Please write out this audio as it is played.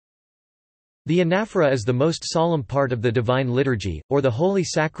The anaphora is the most solemn part of the divine liturgy, or the holy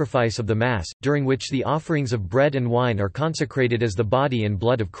sacrifice of the Mass, during which the offerings of bread and wine are consecrated as the body and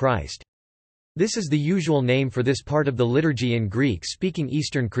blood of Christ. This is the usual name for this part of the liturgy in Greek-speaking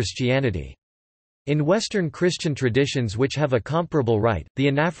Eastern Christianity. In Western Christian traditions which have a comparable rite, the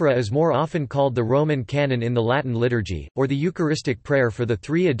anaphora is more often called the Roman canon in the Latin liturgy, or the Eucharistic prayer for the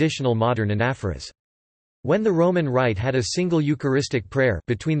three additional modern anaphoras. When the Roman Rite had a single Eucharistic prayer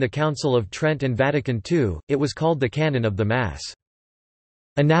between the Council of Trent and Vatican II, it was called the Canon of the Mass.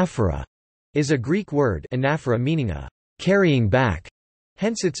 Anaphora is a Greek word, anaphora meaning a carrying back,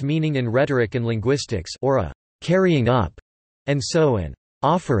 hence its meaning in rhetoric and linguistics, or a carrying up, and so an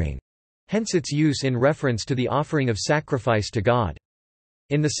offering, hence its use in reference to the offering of sacrifice to God.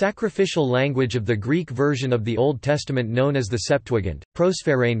 In the sacrificial language of the Greek version of the Old Testament known as the Septuagint,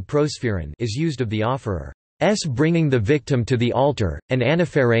 prospherein is used of the offerer's bringing the victim to the altar, and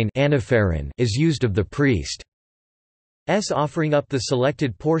anapherein is used of the priest's offering up the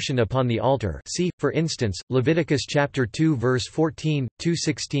selected portion upon the altar. See, for instance, Leviticus chapter 2 verse 14,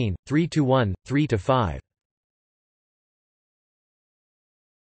 2:16, 3:1, 3:5.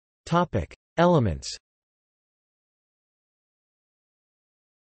 Topic: Elements.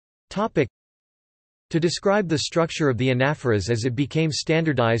 To describe the structure of the anaphoras as it became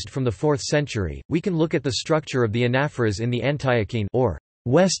standardized from the 4th century, we can look at the structure of the anaphoras in the Antiochene or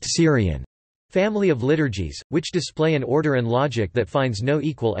West Syrian family of liturgies, which display an order and logic that finds no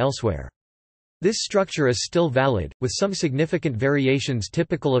equal elsewhere. This structure is still valid, with some significant variations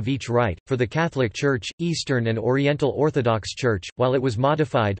typical of each rite, for the Catholic Church, Eastern and Oriental Orthodox Church, while it was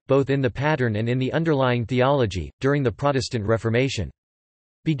modified, both in the pattern and in the underlying theology, during the Protestant Reformation.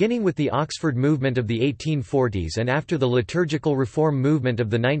 Beginning with the Oxford movement of the 1840s and after the liturgical reform movement of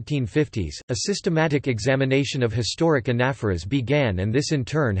the 1950s, a systematic examination of historic anaphoras began, and this in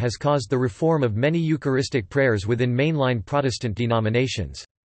turn has caused the reform of many Eucharistic prayers within mainline Protestant denominations.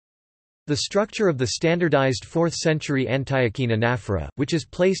 The structure of the standardized 4th-century Antiochene anaphora, which is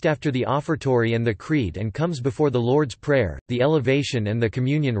placed after the offertory and the creed and comes before the Lord's Prayer, the elevation and the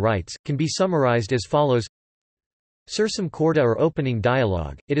communion rites, can be summarized as follows. Sursum corda, or opening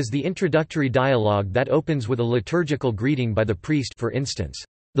dialogue, it is the introductory dialogue that opens with a liturgical greeting by the priest, for instance,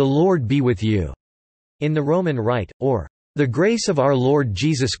 "The Lord be with you," in the Roman Rite, or "The grace of our Lord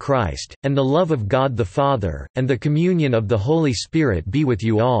Jesus Christ, and the love of God the Father, and the communion of the Holy Spirit be with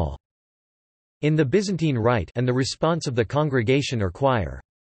you all," in the Byzantine Rite, and the response of the congregation or choir.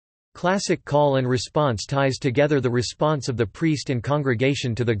 Classic call and response ties together the response of the priest and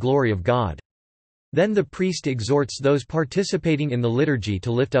congregation to the glory of God. Then the priest exhorts those participating in the liturgy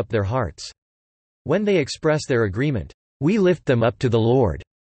to lift up their hearts. When they express their agreement, "We lift them up to the Lord,"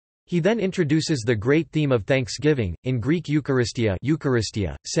 he then introduces the great theme of thanksgiving, in Greek Eucharistia,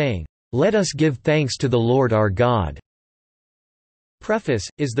 saying, "Let us give thanks to the Lord our God." Preface,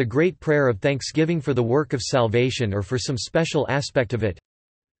 is the great prayer of thanksgiving for the work of salvation or for some special aspect of it.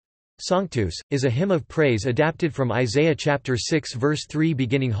 Sanctus, is a hymn of praise adapted from Isaiah chapter 6 verse 3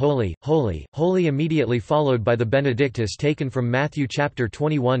 beginning Holy, Holy, Holy, immediately followed by the Benedictus taken from Matthew chapter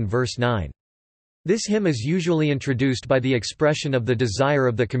 21 verse 9. This hymn is usually introduced by the expression of the desire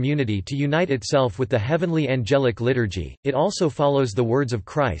of the community to unite itself with the heavenly angelic liturgy. It also follows the words of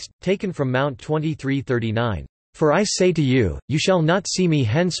Christ, taken from Mount 23:39. "For I say to you, you shall not see me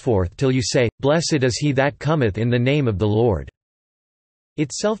henceforth till you say, Blessed is he that cometh in the name of the Lord,"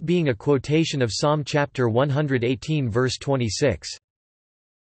 itself being a quotation of Psalm chapter 118 verse 26.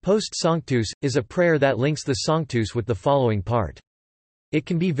 Post Sanctus, is a prayer that links the Sanctus with the following part. It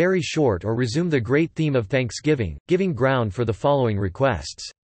can be very short or resume the great theme of thanksgiving, giving ground for the following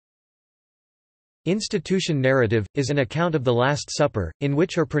requests. Institution narrative, is an account of the Last Supper, in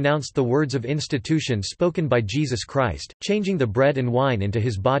which are pronounced the words of institution spoken by Jesus Christ, changing the bread and wine into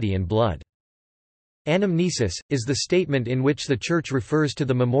his body and blood. Anamnesis, is the statement in which the Church refers to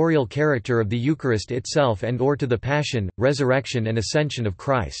the memorial character of the Eucharist itself and or to the Passion, Resurrection and Ascension of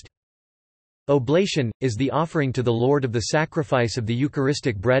Christ. Oblation, is the offering to the Lord of the sacrifice of the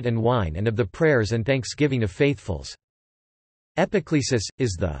Eucharistic bread and wine and of the prayers and thanksgiving of faithfuls. Epiclesis,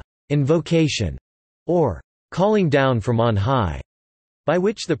 is the invocation, or calling down from on high, by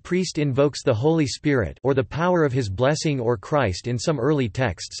which the priest invokes the Holy Spirit or the power of his blessing or Christ in some early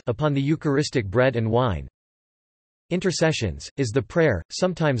texts upon the Eucharistic bread and wine. Intercessions, is the prayer,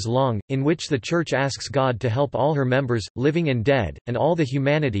 sometimes long, in which the Church asks God to help all her members, living and dead, and all the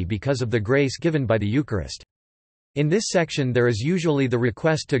humanity because of the grace given by the Eucharist. In this section there is usually the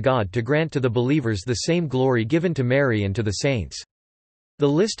request to God to grant to the believers the same glory given to Mary and to the saints. The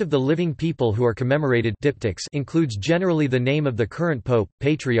list of the living people who are commemorated diptychs includes generally the name of the current pope,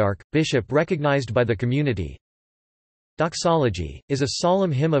 patriarch, bishop recognized by the community. Doxology is a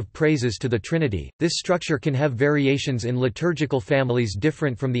solemn hymn of praises to the Trinity. This structure can have variations in liturgical families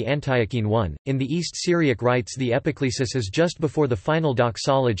different from the Antiochene one. In the East Syriac rites, the epiclesis is just before the final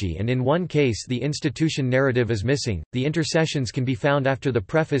doxology, and in one case the institution narrative is missing. The intercessions can be found after the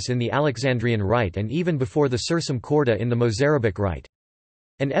preface in the Alexandrian rite and even before the Sursum Corda in the Mozarabic rite.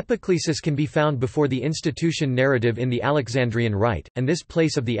 An epiclesis can be found before the institution narrative in the Alexandrian rite, and this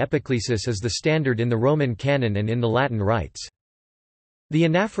place of the epiclesis is the standard in the Roman canon and in the Latin rites. The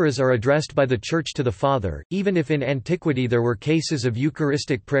anaphoras are addressed by the Church to the Father, even if in antiquity there were cases of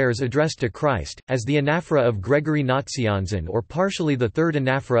Eucharistic prayers addressed to Christ, as the anaphora of Gregory Nazianzen or partially the third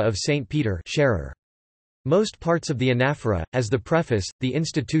anaphora of St. Peter Scherer. Most parts of the anaphora, as the preface, the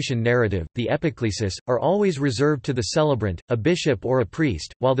institution narrative, the epiclesis, are always reserved to the celebrant, a bishop or a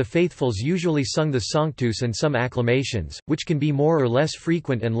priest, while the faithfuls usually sung the Sanctus and some acclamations, which can be more or less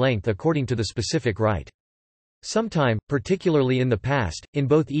frequent and length according to the specific rite. Sometime, particularly in the past, in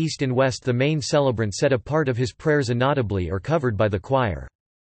both East and West the main celebrant said a part of his prayers inaudibly or covered by the choir.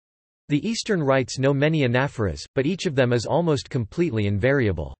 The Eastern rites know many anaphoras, but each of them is almost completely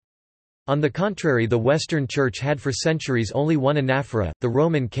invariable. On the contrary, the Western Church had for centuries only one anaphora, the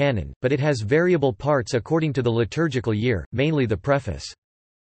Roman canon, but it has variable parts according to the liturgical year, mainly the preface.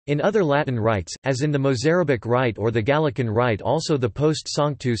 In other Latin rites, as in the Mozarabic rite or the Gallican rite, also the post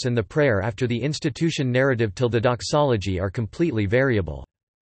sanctus and the prayer after the institution narrative till the doxology are completely variable.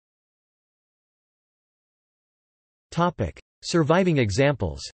 Surviving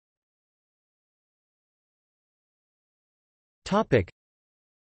examples.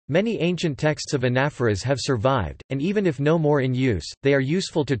 Many ancient texts of anaphoras have survived, and even if no more in use, they are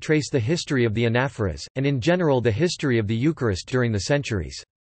useful to trace the history of the anaphoras, and in general the history of the Eucharist during the centuries.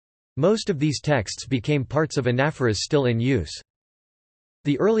 Most of these texts became parts of anaphoras still in use.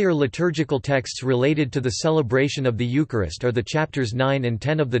 The earlier liturgical texts related to the celebration of the Eucharist are the chapters 9 and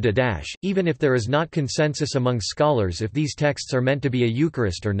 10 of the Didache, even if there is not consensus among scholars if these texts are meant to be a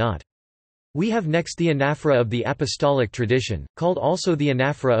Eucharist or not. We have next the anaphora of the Apostolic tradition, called also the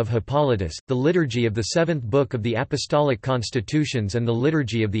anaphora of Hippolytus, the liturgy of the seventh book of the Apostolic Constitutions and the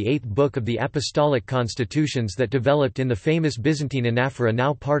liturgy of the eighth book of the Apostolic Constitutions that developed in the famous Byzantine anaphora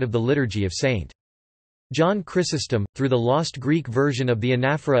now part of the liturgy of St. John Chrysostom, through the lost Greek version of the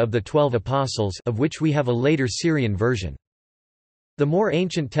anaphora of the 12 Apostles, of which we have a later Syrian version. The more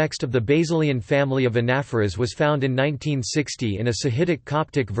ancient text of the Basilian family of anaphoras was found in 1960 in a Sahidic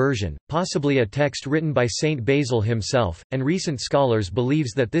Coptic version, possibly a text written by Saint Basil himself, and recent scholars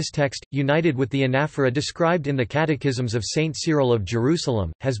believes that this text, united with the anaphora described in the Catechisms of Saint Cyril of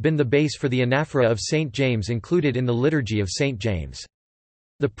Jerusalem, has been the base for the anaphora of Saint James included in the Liturgy of Saint James.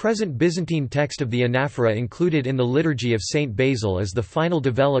 The present Byzantine text of the anaphora included in the Liturgy of Saint Basil is the final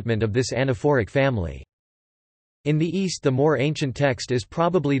development of this anaphoric family. In the East the more ancient text is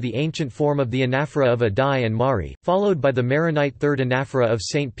probably the ancient form of the anaphora of Addai and Mari, followed by the Maronite third anaphora of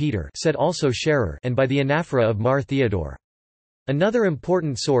St. Peter said also Scherer and by the anaphora of Mar Theodore. Another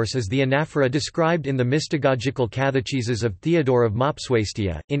important source is the anaphora described in the mystagogical catechesis of Theodore of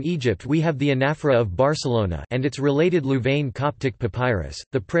Mopsuestia. In Egypt we have the anaphora of Barcelona and its related Louvain Coptic papyrus,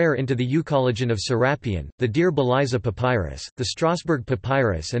 the prayer into the Euchologion of Serapion, the Deir Beliza papyrus, the Strasbourg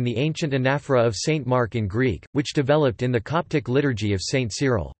papyrus and the ancient anaphora of Saint Mark in Greek, which developed in the Coptic liturgy of Saint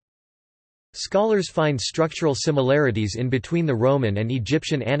Cyril. Scholars find structural similarities in between the Roman and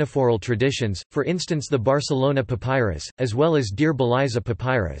Egyptian anaphoral traditions, for instance the Barcelona papyrus, as well as Deir Beliza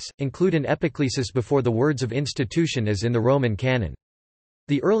papyrus, include an epiclesis before the words of institution as in the Roman canon.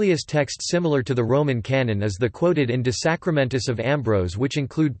 The earliest text similar to the Roman canon is the quoted in De Sacramentis of Ambrose, which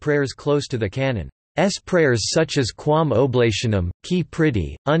include prayers close to the canon. Prayers such as quam oblationem, qui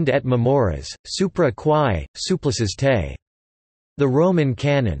pridi, und et memoras, supra quae, supplices te. The Roman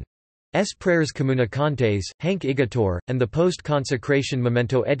canon. Prayers communicantes, hanc igitur, and the post-consecration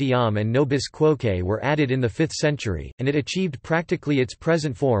memento etiam and nobis quoque were added in the 5th century, and it achieved practically its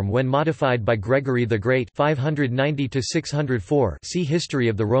present form when modified by Gregory the Great 590–604. See History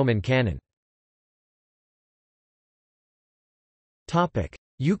of the Roman Canon.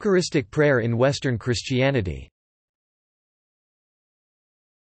 Eucharistic prayer in Western Christianity.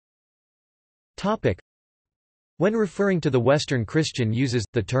 When referring to the Western Christian uses,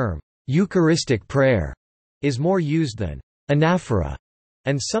 the term Eucharistic prayer is more used than anaphora,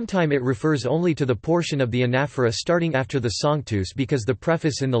 and sometime it refers only to the portion of the anaphora starting after the Sanctus because the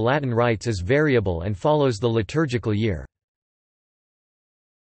preface in the Latin rites is variable and follows the liturgical year.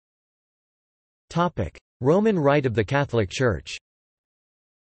 Roman Rite of the Catholic Church.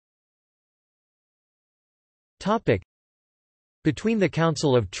 Between the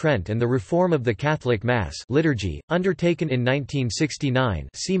Council of Trent and the reform of the Catholic Mass liturgy, undertaken in 1969,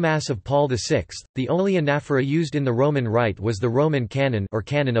 see Mass of Paul VI, the only anaphora used in the Roman Rite was the Roman Canon or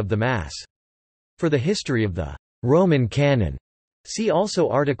Canon of the Mass. For the history of the Roman Canon, see also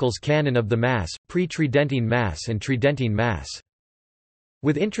articles Canon of the Mass, Pre-Tridentine Mass and Tridentine Mass.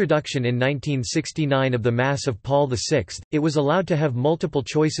 With introduction in 1969 of the Mass of Paul VI, it was allowed to have multiple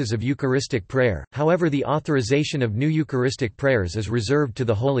choices of Eucharistic prayer, however the authorization of new Eucharistic prayers is reserved to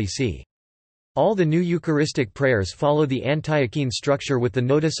the Holy See. All the new Eucharistic prayers follow the Antiochene structure with the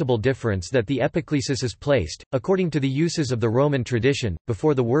noticeable difference that the epiclesis is placed, according to the uses of the Roman tradition,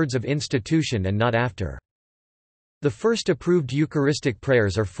 before the words of institution and not after. The first approved Eucharistic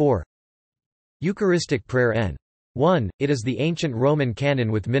prayers are 4. Eucharistic prayer n. 1. It is the ancient Roman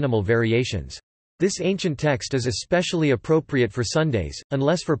canon with minimal variations. This ancient text is especially appropriate for Sundays,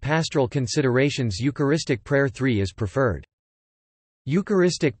 unless for pastoral considerations Eucharistic prayer 3 is preferred.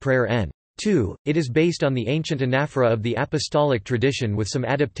 Eucharistic prayer n. 2. It is based on the ancient anaphora of the apostolic tradition with some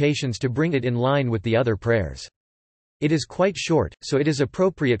adaptations to bring it in line with the other prayers. It is quite short, so it is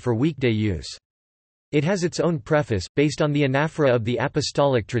appropriate for weekday use. It has its own preface, based on the anaphora of the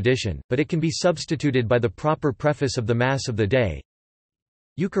apostolic tradition, but it can be substituted by the proper preface of the Mass of the day.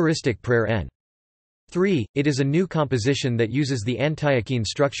 Eucharistic prayer n. 3. It is a new composition that uses the Antiochene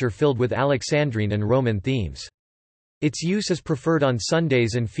structure filled with Alexandrine and Roman themes. Its use is preferred on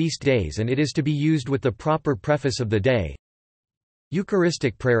Sundays and feast days, and it is to be used with the proper preface of the day.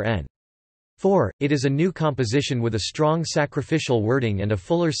 Eucharistic prayer n. 4. It is a new composition with a strong sacrificial wording and a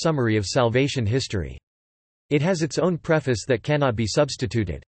fuller summary of salvation history. It has its own preface that cannot be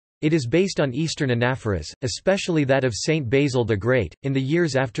substituted. It is based on Eastern anaphoras, especially that of Saint Basil the Great. In the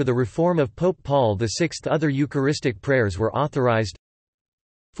years after the reform of Pope Paul VI, other Eucharistic prayers were authorized.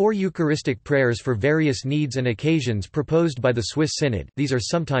 4 Eucharistic prayers for various needs and occasions proposed by the Swiss Synod, these are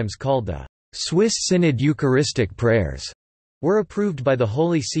sometimes called the Swiss Synod Eucharistic prayers, were approved by the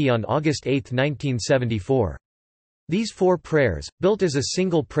Holy See on August 8, 1974. These 4 prayers, built as a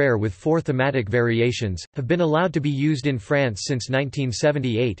single prayer with 4 thematic variations, have been allowed to be used in France since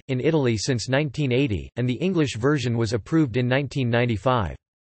 1978, in Italy since 1980, and the English version was approved in 1995.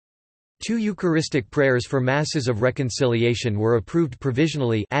 2 Eucharistic prayers for Masses of Reconciliation were approved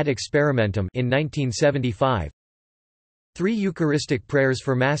provisionally ad experimentum in 1975. 3 Eucharistic prayers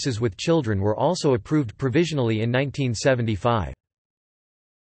for Masses with children were also approved provisionally in 1975.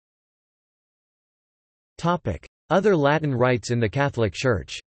 Other Latin rites in the Catholic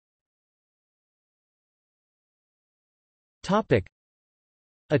Church.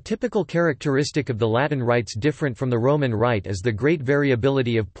 A typical characteristic of the Latin rites different from the Roman rite is the great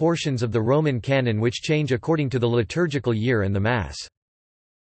variability of portions of the Roman canon which change according to the liturgical year and the Mass.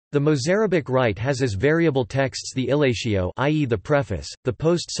 The Mozarabic rite has as variable texts the illatio, i.e. the preface, the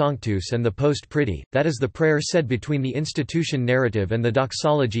post sanctus and the post priti, that is the prayer said between the institution narrative and the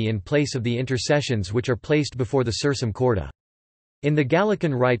doxology in place of the intercessions which are placed before the sursum corda. In the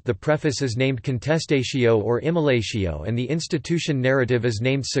Gallican rite the preface is named contestatio or immolatio and the institution narrative is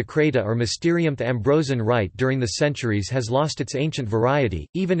named secreta or mysterium. The Ambrosian rite during the centuries has lost its ancient variety,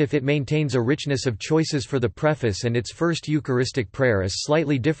 even if it maintains a richness of choices for the preface, and its first Eucharistic prayer is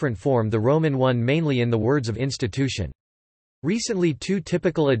slightly different form, the Roman one mainly in the words of institution. Recently 2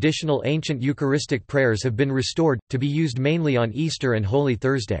 typical additional ancient Eucharistic prayers have been restored, to be used mainly on Easter and Holy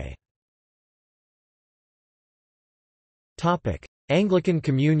Thursday. Anglican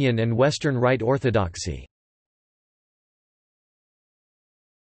Communion and Western Rite Orthodoxy.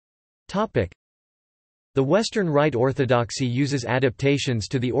 The Western Rite Orthodoxy uses adaptations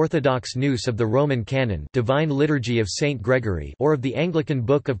to the Orthodox nous of the Roman Canon, Divine Liturgy of Saint Gregory, or of the Anglican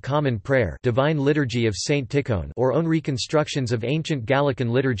Book of Common Prayer, Divine Liturgy of Saint Tikhon, or own reconstructions of ancient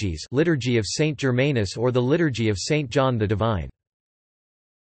Gallican liturgies, Liturgy of Saint Germanus or the Liturgy of Saint John the Divine.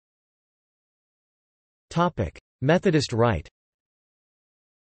 Methodist Rite.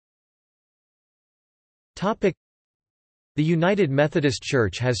 The United Methodist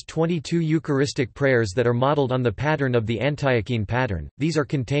Church has 22 Eucharistic prayers that are modeled on the pattern of the Antiochene pattern. These are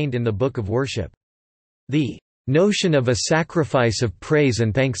contained in the Book of Worship. The notion of a sacrifice of praise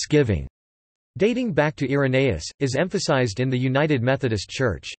and thanksgiving, dating back to Irenaeus, is emphasized in the United Methodist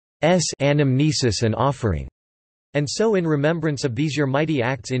Church's anamnesis and offering. And so in remembrance of these your mighty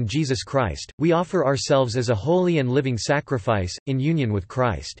acts in Jesus Christ, we offer ourselves as a holy and living sacrifice, in union with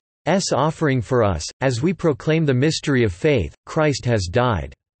Christ's offering for us, as we proclaim the mystery of faith, Christ has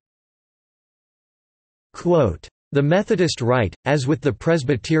died. Quote, the Methodist Rite, as with the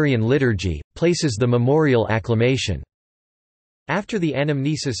Presbyterian liturgy, places the memorial acclamation after the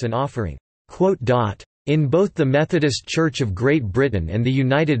anamnesis and offering. In both the Methodist Church of Great Britain and the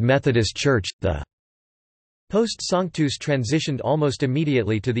United Methodist Church, the post-Sanctus transitioned almost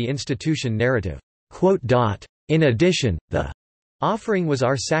immediately to the institution narrative. In addition, the offering was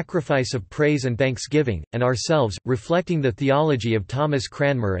our sacrifice of praise and thanksgiving, and ourselves, reflecting the theology of Thomas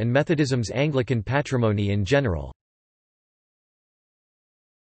Cranmer and Methodism's Anglican patrimony in general.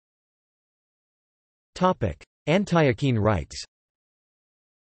 Antiochene rites.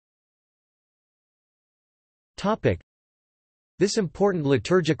 This important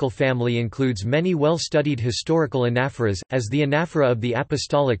liturgical family includes many well-studied historical anaphoras, as the Anaphora of the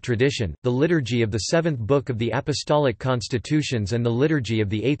Apostolic Tradition, the Liturgy of the Seventh Book of the Apostolic Constitutions and the Liturgy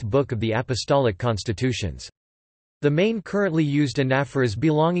of the Eighth Book of the Apostolic Constitutions. The main currently used anaphoras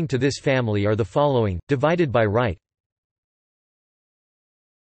belonging to this family are the following, divided by rite.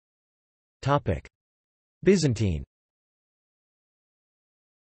 Byzantine.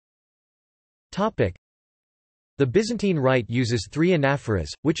 The Byzantine Rite uses three anaphoras,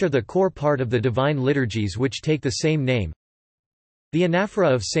 which are the core part of the divine liturgies which take the same name. The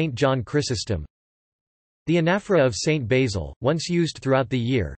Anaphora of St. John Chrysostom. The Anaphora of St. Basil, once used throughout the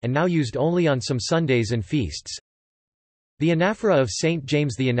year, and now used only on some Sundays and feasts. The Anaphora of St.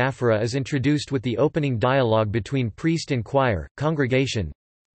 James. The Anaphora is introduced with the opening dialogue between priest and choir, congregation.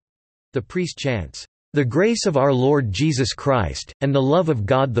 The priest chants, "The grace of our Lord Jesus Christ, and the love of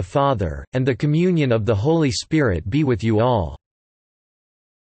God the Father, and the communion of the Holy Spirit be with you all."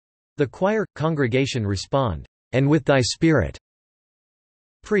 The choir, congregation respond, "And with thy spirit."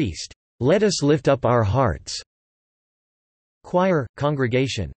 Priest, "Let us lift up our hearts." Choir,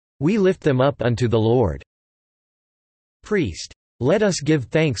 congregation, "We lift them up unto the Lord." Priest, "Let us give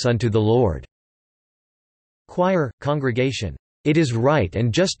thanks unto the Lord." Choir, congregation, "It is right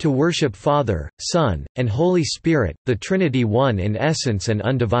and just to worship Father, Son, and Holy Spirit, the Trinity one in essence and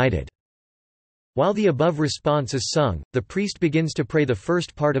undivided." While the above response is sung, the priest begins to pray the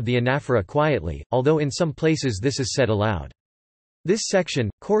first part of the anaphora quietly, although in some places this is said aloud. This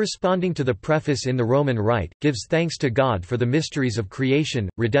section, corresponding to the preface in the Roman Rite, gives thanks to God for the mysteries of creation,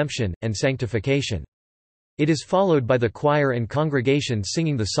 redemption, and sanctification. It is followed by the choir and congregation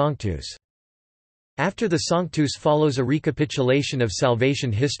singing the Sanctus. After the Sanctus follows a recapitulation of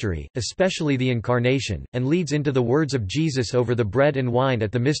salvation history, especially the Incarnation, and leads into the words of Jesus over the bread and wine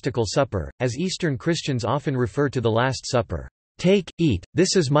at the mystical supper, as Eastern Christians often refer to the Last Supper. "Take, eat,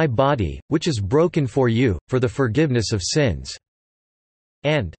 this is my body, which is broken for you, for the forgiveness of sins."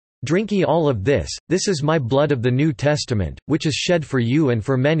 And, "Drink ye all of this, this is my blood of the New Testament, which is shed for you and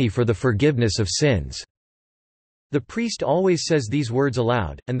for many for the forgiveness of sins." The priest always says these words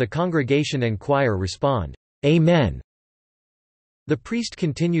aloud, and the congregation and choir respond, "Amen." The priest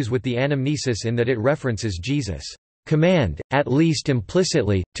continues with the anamnesis in that it references Jesus' command, at least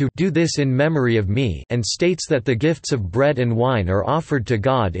implicitly, to "do this in memory of me," and states that the gifts of bread and wine are offered to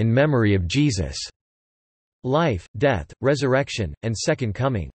God in memory of Jesus' life, death, resurrection, and second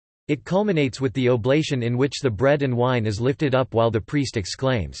coming. It culminates with the oblation in which the bread and wine is lifted up while the priest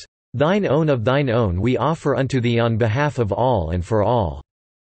exclaims, "Thine own of thine own we offer unto thee on behalf of all and for all."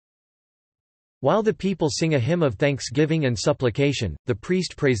 While the people sing a hymn of thanksgiving and supplication, the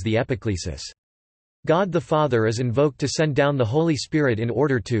priest prays the epiclesis. God the Father is invoked to send down the Holy Spirit in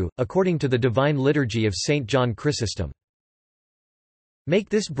order to, according to the divine liturgy of St. John Chrysostom, "Make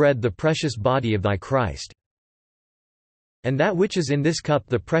this bread the precious body of thy Christ, and that which is in this cup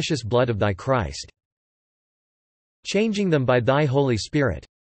the precious blood of thy Christ, changing them by thy Holy Spirit."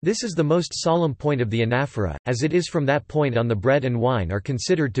 This is the most solemn point of the anaphora, as it is from that point on the bread and wine are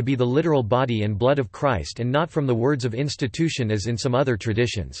considered to be the literal body and blood of Christ and not from the words of institution as in some other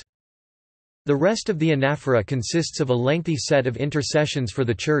traditions. The rest of the anaphora consists of a lengthy set of intercessions for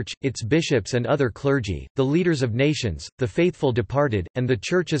the Church, its bishops and other clergy, the leaders of nations, the faithful departed, and the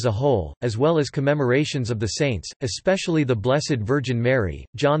Church as a whole, as well as commemorations of the saints, especially the Blessed Virgin Mary,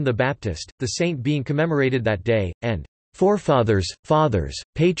 John the Baptist, the saint being commemorated that day, and forefathers, fathers,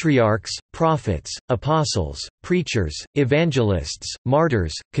 patriarchs, prophets, apostles, preachers, evangelists,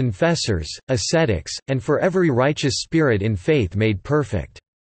 martyrs, confessors, ascetics, and for every righteous spirit in faith made perfect.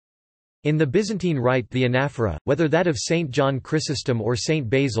 In the Byzantine Rite the anaphora, whether that of St. John Chrysostom or St.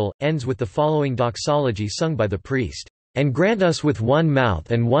 Basil, ends with the following doxology sung by the priest. "And grant us with one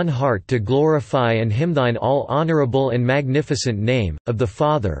mouth and one heart to glorify and hymn thine all honorable and magnificent name, of the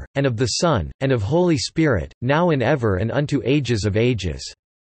Father, and of the Son, and of Holy Spirit, now and ever and unto ages of ages."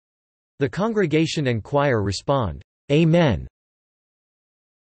 The congregation and choir respond, "Amen."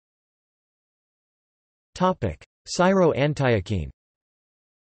 Syro-Antiochene.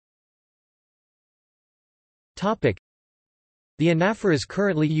 The anaphoras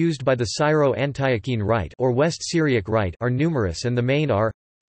currently used by the Syro-Antiochene Rite or West Syriac Rite are numerous, and the main are: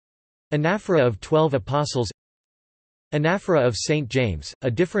 Anaphora of 12 Apostles, Anaphora of Saint James, a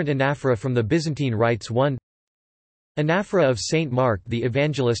different anaphora from the Byzantine Rites 1, Anaphora of Saint Mark the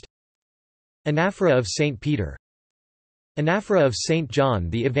Evangelist, Anaphora of Saint Peter, Anaphora of Saint John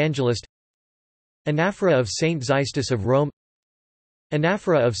the Evangelist, Anaphora of Saint Xystus of Rome,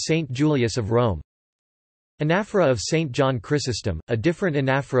 Anaphora of Saint Julius of Rome, Anaphora of Saint John Chrysostom, a different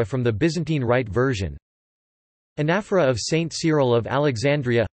anaphora from the Byzantine Rite version, Anaphora of Saint Cyril of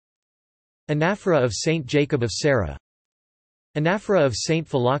Alexandria, Anaphora of Saint Jacob of Sarah, Anaphora of Saint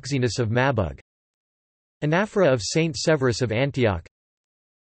Philoxenus of Mabug, Anaphora of Saint Severus of Antioch,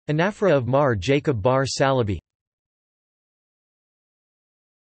 Anaphora of Mar Jacob bar Salabi.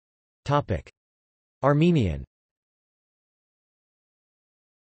 Armenian.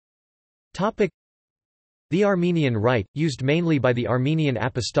 The Armenian Rite, used mainly by the Armenian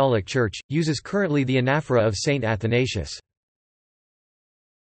Apostolic Church, uses currently the anaphora of Saint Athanasius.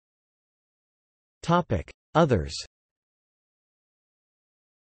 Others.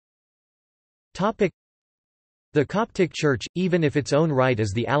 The Coptic Church, even if its own rite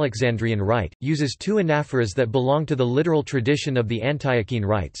is the Alexandrian Rite, uses two anaphoras that belong to the literal tradition of the Antiochene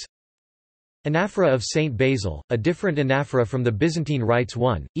Rites. Anaphora of Saint Basil, a different anaphora from the Byzantine Rites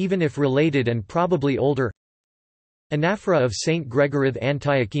 1, even if related and probably older. Anaphora of Saint Gregory. The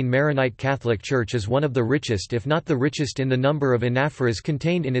Antiochene Maronite Catholic Church is one of the richest, if not the richest, in the number of anaphoras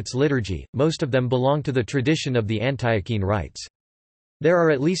contained in its liturgy. Most of them belong to the tradition of the Antiochene Rites. There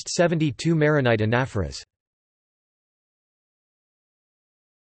are at least 72 Maronite anaphoras.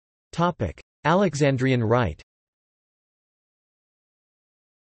 Alexandrian Rite.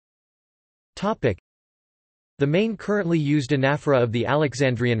 The main currently used anaphora of the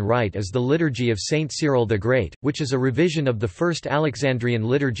Alexandrian Rite is the Liturgy of Saint Cyril the Great, which is a revision of the first Alexandrian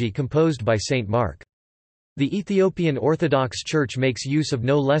liturgy composed by Saint Mark. The Ethiopian Orthodox Church makes use of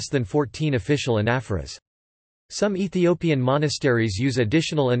no less than 14 official anaphoras. Some Ethiopian monasteries use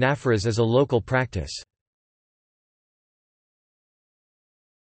additional anaphoras as a local practice.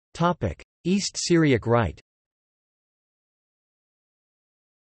 East Syriac Rite.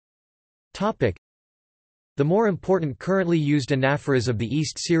 The more important currently used anaphoras of the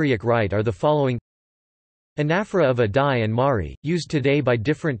East Syriac Rite are the following: Anaphora of Adai and Mari, used today by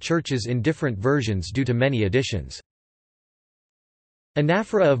different churches in different versions due to many additions.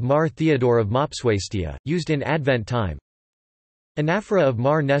 Anaphora of Mar Theodore of Mopsuestia, used in Advent time. Anaphora of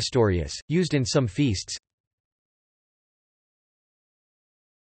Mar Nestorius, used in some feasts.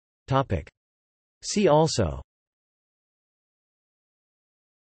 See also: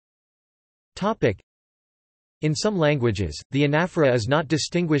 In some languages, the anaphora is not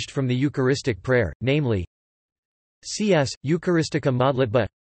distinguished from the Eucharistic prayer, namely cs. Eucharistica Modlitba,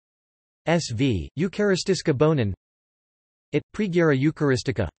 sv. Eucharistiska Bonin, it. Pregera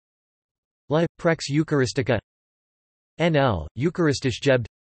Eucharistica, la. Prex Eucharistica, nl. Eucharistisch Gebd,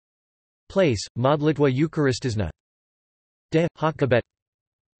 place. Modlitwa Eucharistisna, de. Hakabet.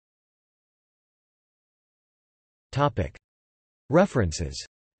 References.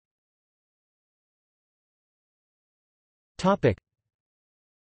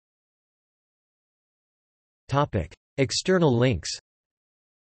 External links.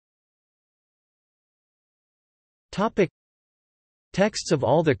 Texts of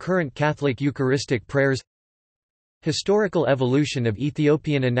all the current Catholic Eucharistic prayers. Historical evolution of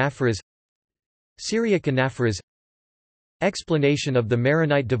Ethiopian anaphoras. Syriac anaphoras. Explanation of the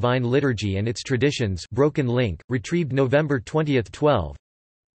Maronite Divine Liturgy and its traditions. Broken link, retrieved November 20, 12.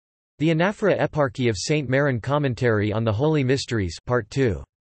 The Anaphora Eparchy of Saint Maron Commentary on the Holy Mysteries, Part 2.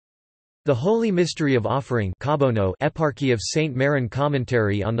 The Holy Mystery of Offering Kabono Eparchy of Saint Maron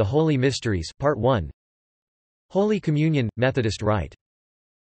Commentary on the Holy Mysteries, Part 1. Holy Communion, Methodist Rite.